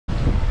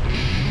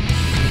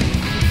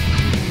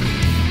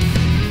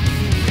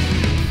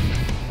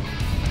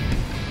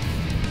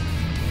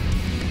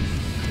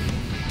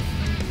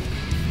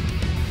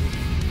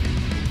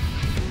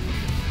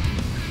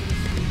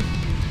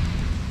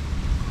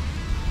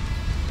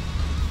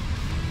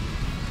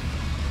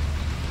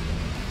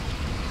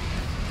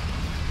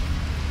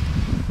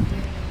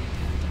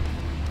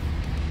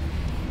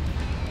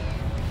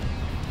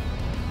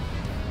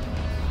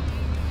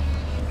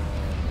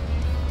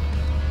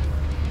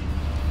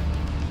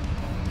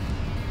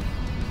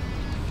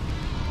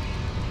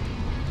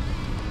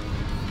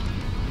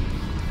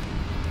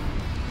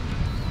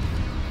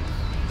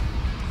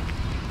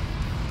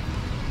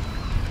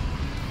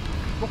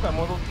から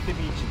戻ってビ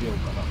ーチ出よう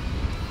かな。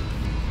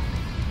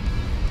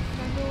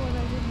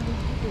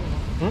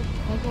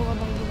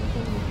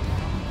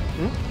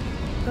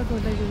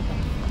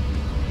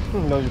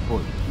大丈夫っぽ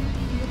い。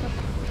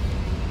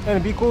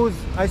And because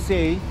I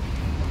say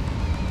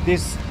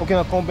this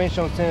Okinawa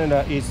Convention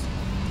Center is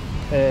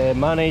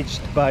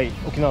managed by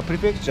Okinawa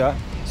Prefecture,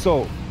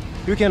 so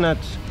you cannot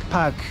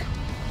park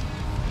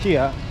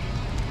here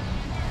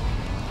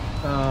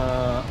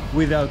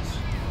without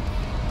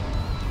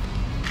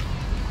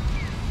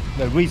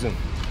the reason.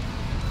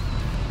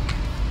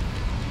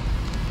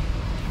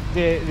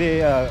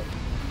 They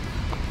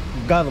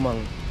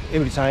government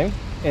every time,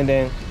 and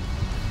then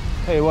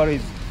hey, what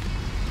is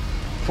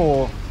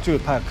for to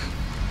park?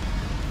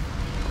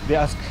 They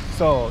ask,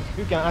 so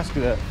you can ask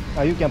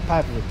you can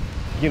park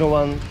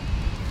Ginowan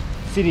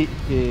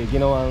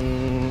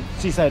Ginowan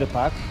Seaside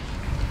Park,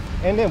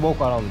 and then walk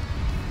around.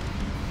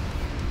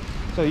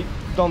 So you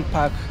don't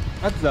park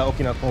at the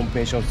Okinawa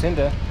Convention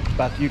Center,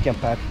 but you can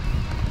park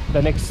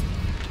the next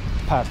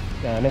park,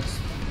 next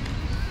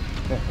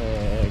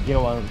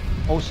Ginowan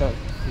Ocean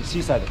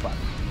Seaside Park.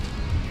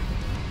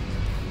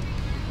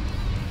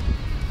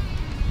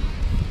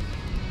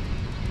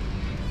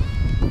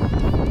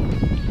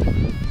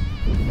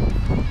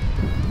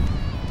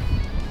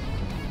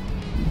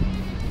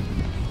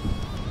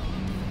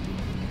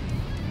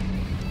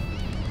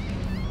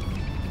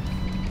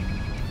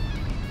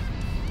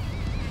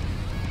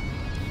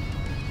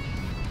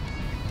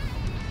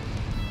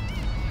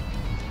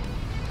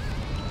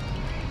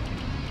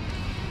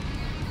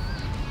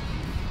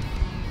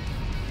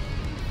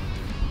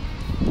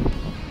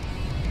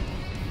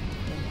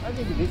 I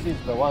think this is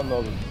the one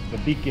of the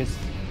biggest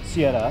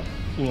theater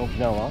in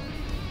Okinawa,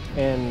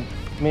 and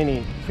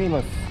many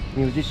famous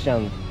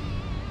musicians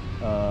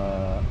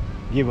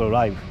give a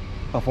live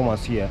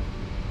performance here.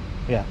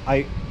 Yeah,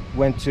 I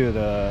went to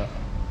the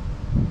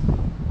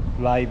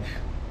live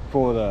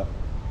for the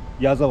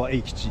Yazawa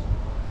Eikichi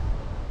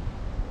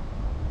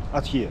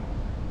at here.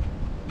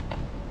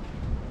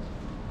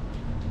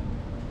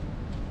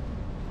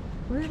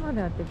 上ま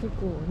であって結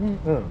構ね、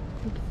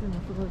席数も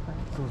すごいから。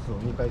そうそう、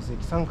2階席、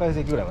3階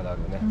席ぐらいまであ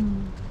るよね。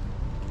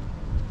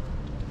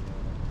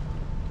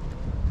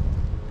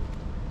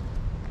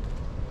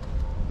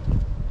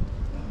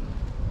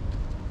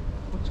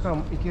こっちから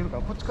も行けるか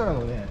ら、こっちから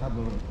のね、多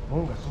分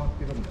門が閉まっ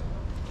てるんだよ。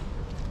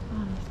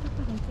ああ、下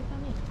から行けた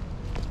ね。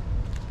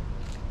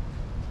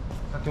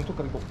さっきのと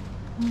こから行こう。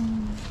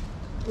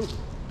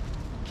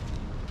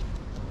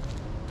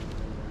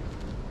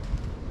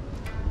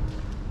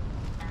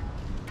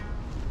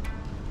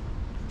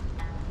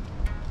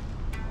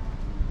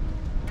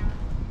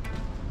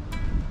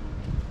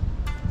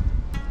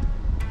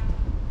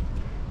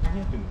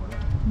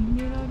ミ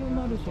ネラル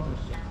マルシェだし。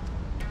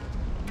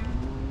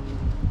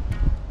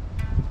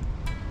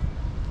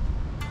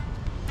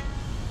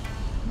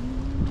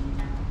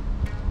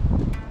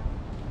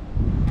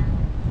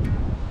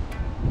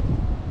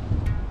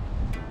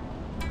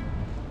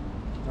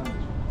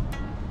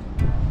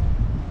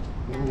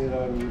ミネ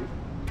ラル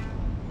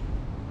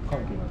関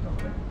係なんだろ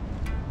うね。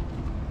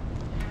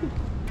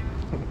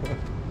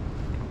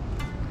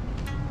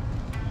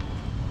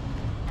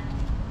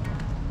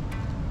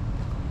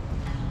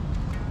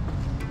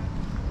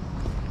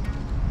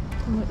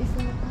この椅子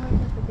も可愛か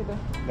ったけど。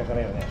だか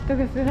らよね。人が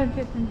座ってた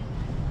ね。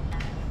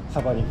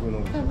サバニ風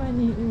の。サバ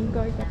ニ、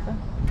可愛かった。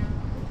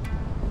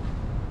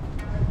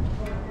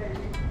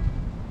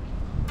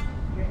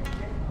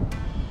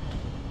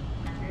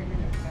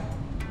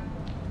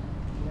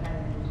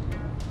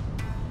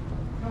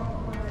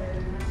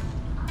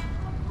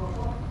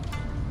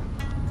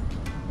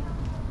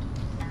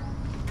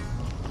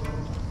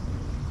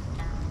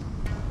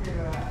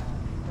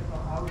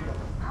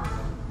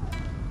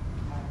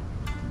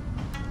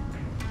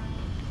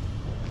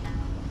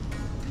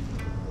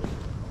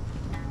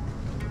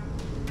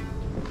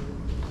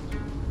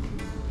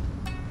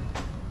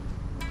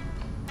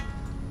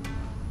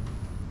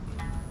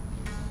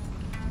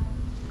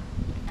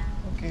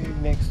Okay,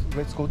 next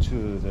let's go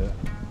to the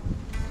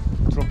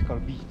tropical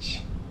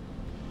beach.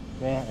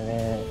 Yeah,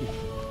 and if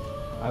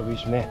I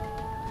wish,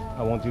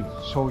 I want to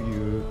show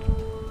you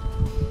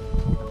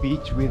a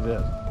beach with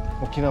the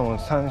Okinawan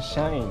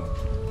sunshine.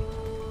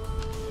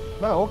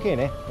 But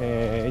okay,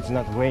 it's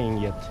not raining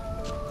yet,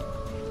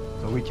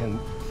 so we can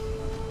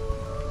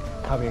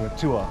having a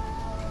tour.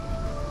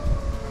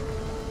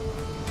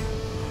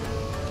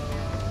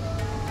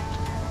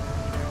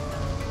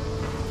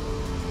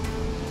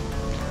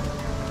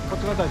 こっ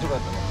ちが大丈夫だっ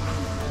たね。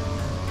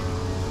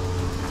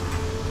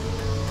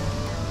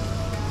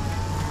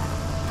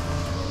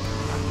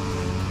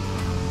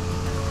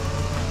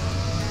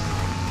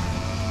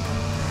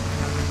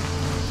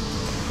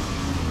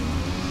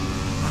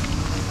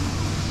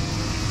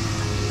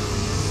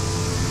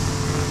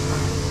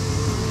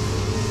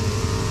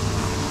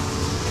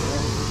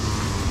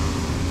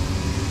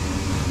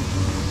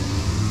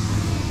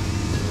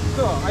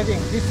So I think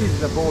this is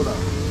the border.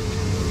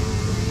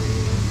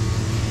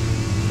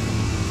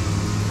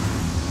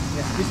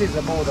 Yes, this is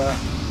the border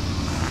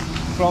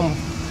from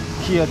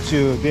here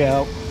to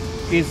there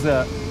is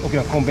the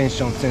Okinawa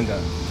Convention Center.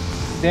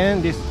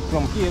 Then this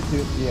from here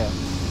to there,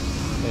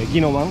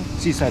 Ginowan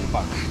Seaside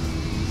Park.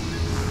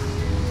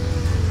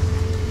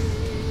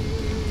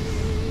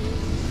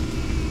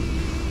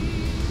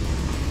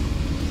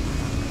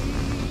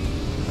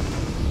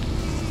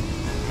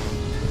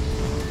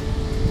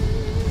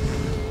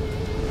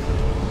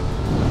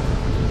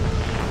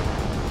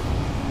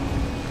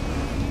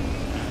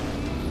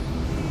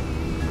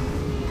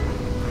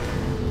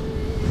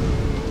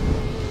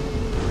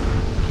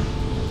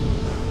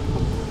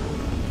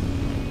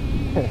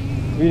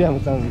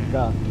 William さん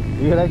が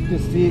We like to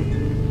see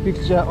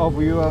picture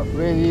of your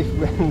lady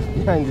friend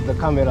behind the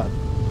camera.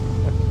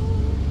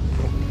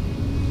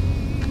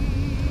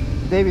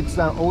 David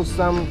さん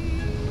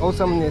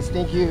awesomeness,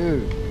 thank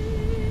you.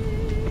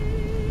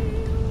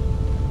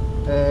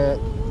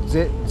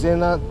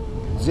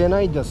 ゼ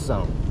ナイダスさ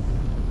ん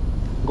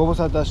ご無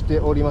沙汰し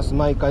ております。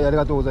毎回あり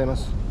がとうございま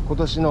す。今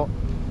年の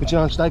うち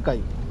の地大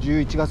会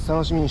11月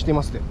楽しみにしてい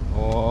ますって。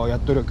や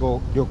っと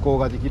旅行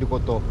ができるこ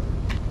と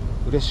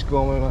嬉しく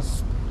思いま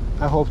す。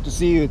I hope to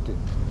see you.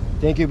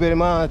 Thank you very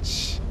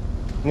much.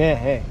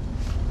 ね、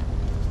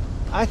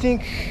I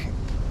think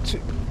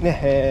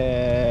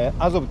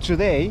as of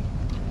today,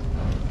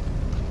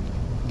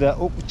 the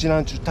うち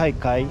なんちゅ大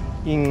会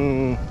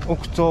in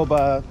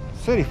October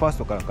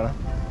 31st からかな。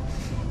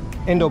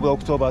End of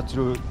October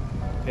through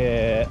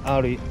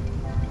early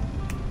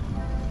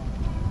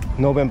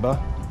November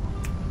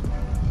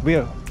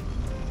will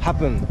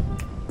happen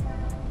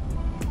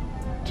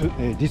to,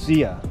 this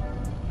year.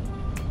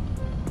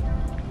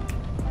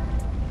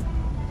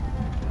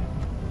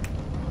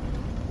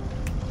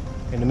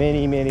 And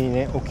many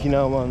ね、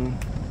Okinawan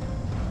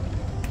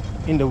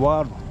in the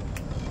world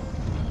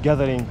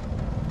gathering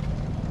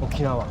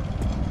Okinawa.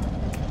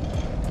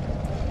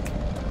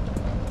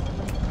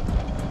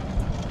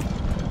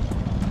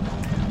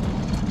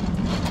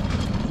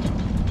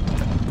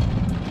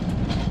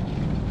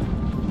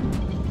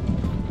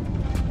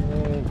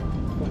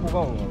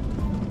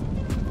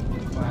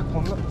こ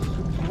んなす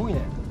ごい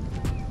ね。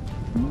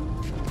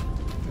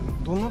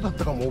どんなだっ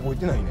たかも覚え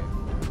てないね。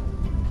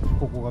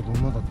ここがどん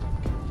なだったっけ。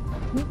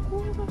向こ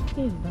うがス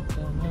テージだっ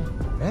たよね。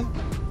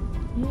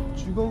違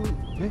う。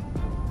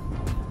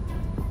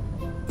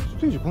ス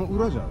テージこの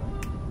裏じゃない？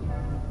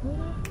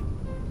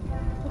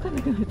分かん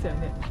なくなっちゃう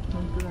ね。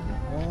本当だね。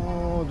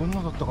どん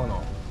なだったかな。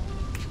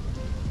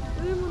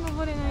上も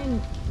登れない。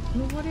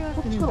登れはす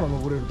る。こっちからは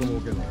登れると思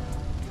うけど。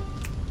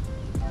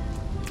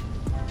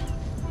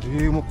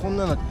もうこん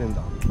ななってん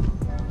だ。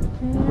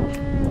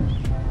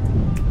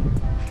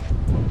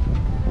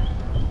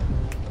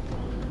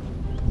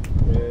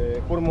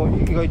これも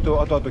意外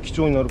と後々貴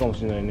重になるかも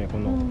しれないね、こ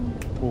の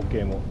光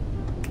景も。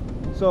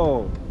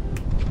So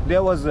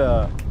there was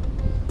a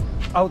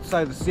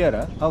outside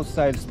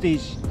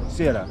stage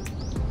theater,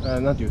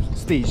 なんていう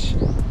ステージ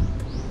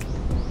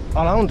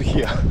around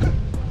here,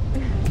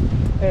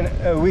 and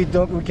we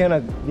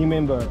cannot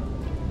remember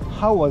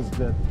how was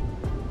the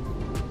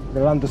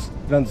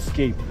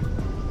landscape.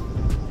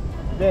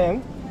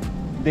 Then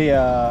they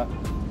are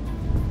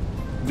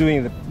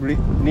doing the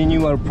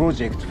renewal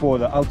project for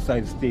the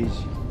outside stage.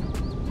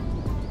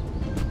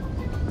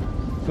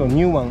 So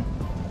new one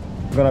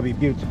gonna be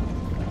built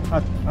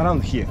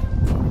around here.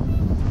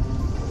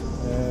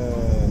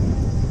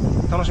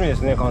 楽しみで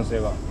すね、完成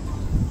が。こ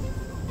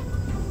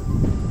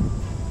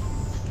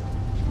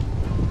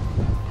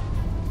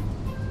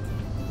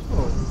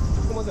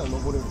こまでは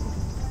登れる。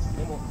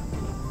でも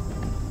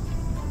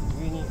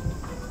上に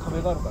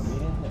壁があるから見れん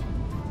ね。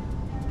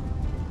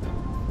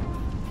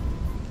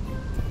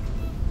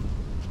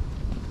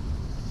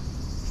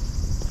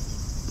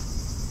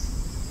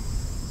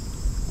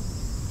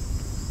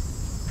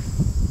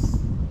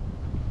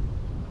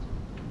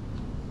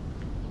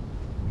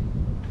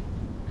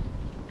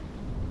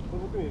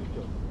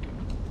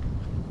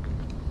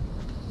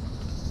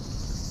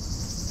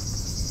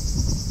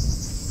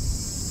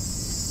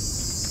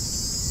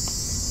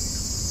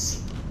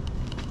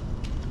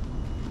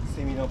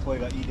セミの声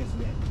がいいです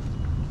ね。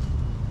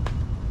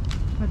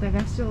まだ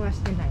合唱は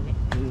してないね。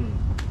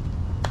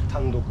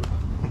単独。読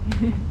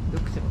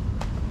書。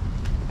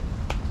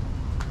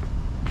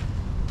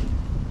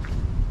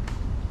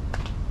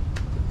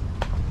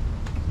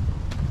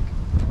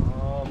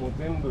もう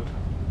全部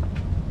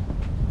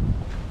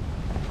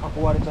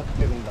囲われちゃっ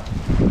てるんだ。こ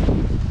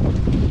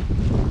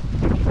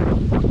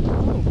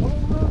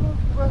の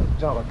裏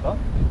じゃなかった？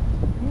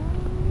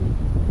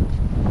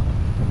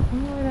思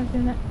い出せ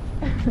ない。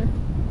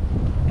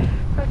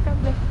わか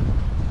んない。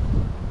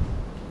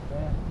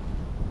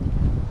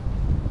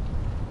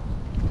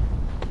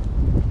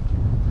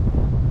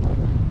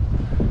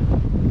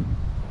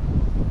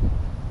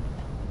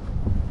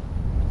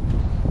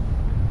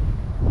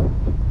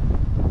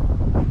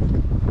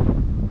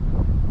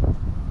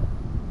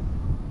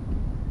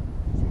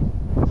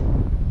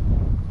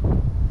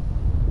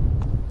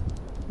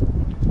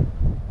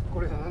こ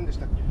れ何でし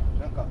たっけ？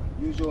なんか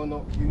友情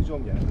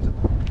みたいなのちょっ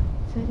と。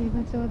それ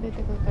がそう出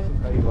てこかれ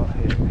た。世界は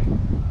平和。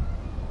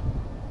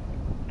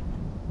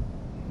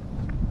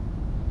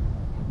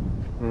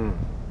うん。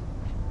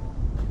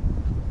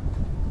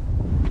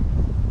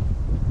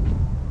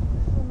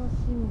そのシ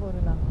ンボル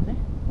なのね。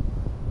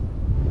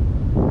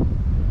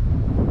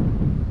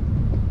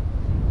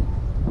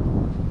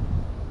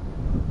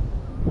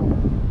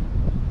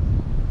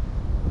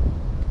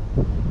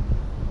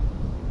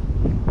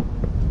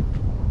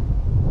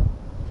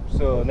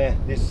So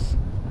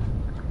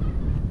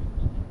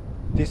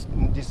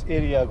this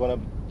area gonna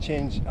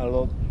change a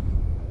lot.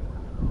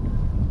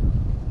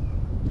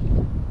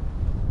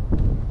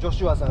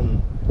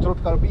 Joshua-san,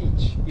 tropical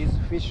beach is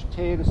fish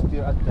tail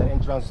still at the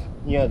entrance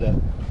near the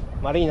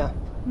marina.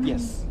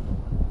 Yes,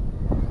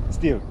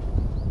 still.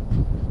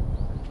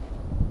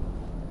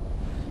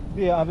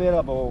 They are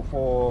available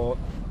for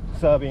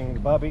serving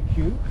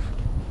barbecue.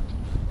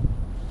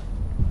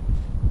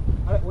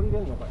 あれ降りれ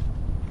んのこれ。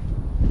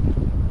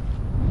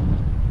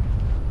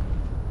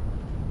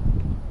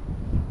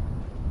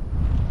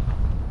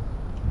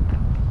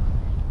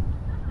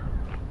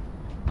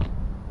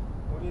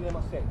降りれ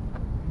ません。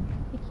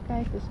引き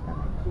返すしかない。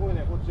すごい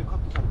ね、こっちでカッ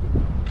トされてる。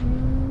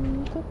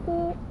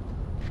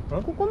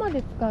ここま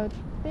で使うっ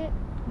て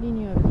リ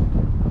ニューアル。そうで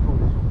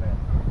しょうね。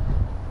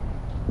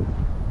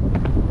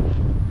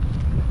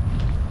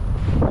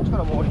こっちか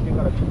らもう降りて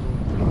からビーチに。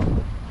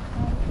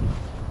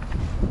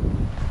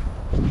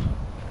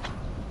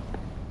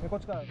でこっ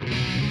ちから。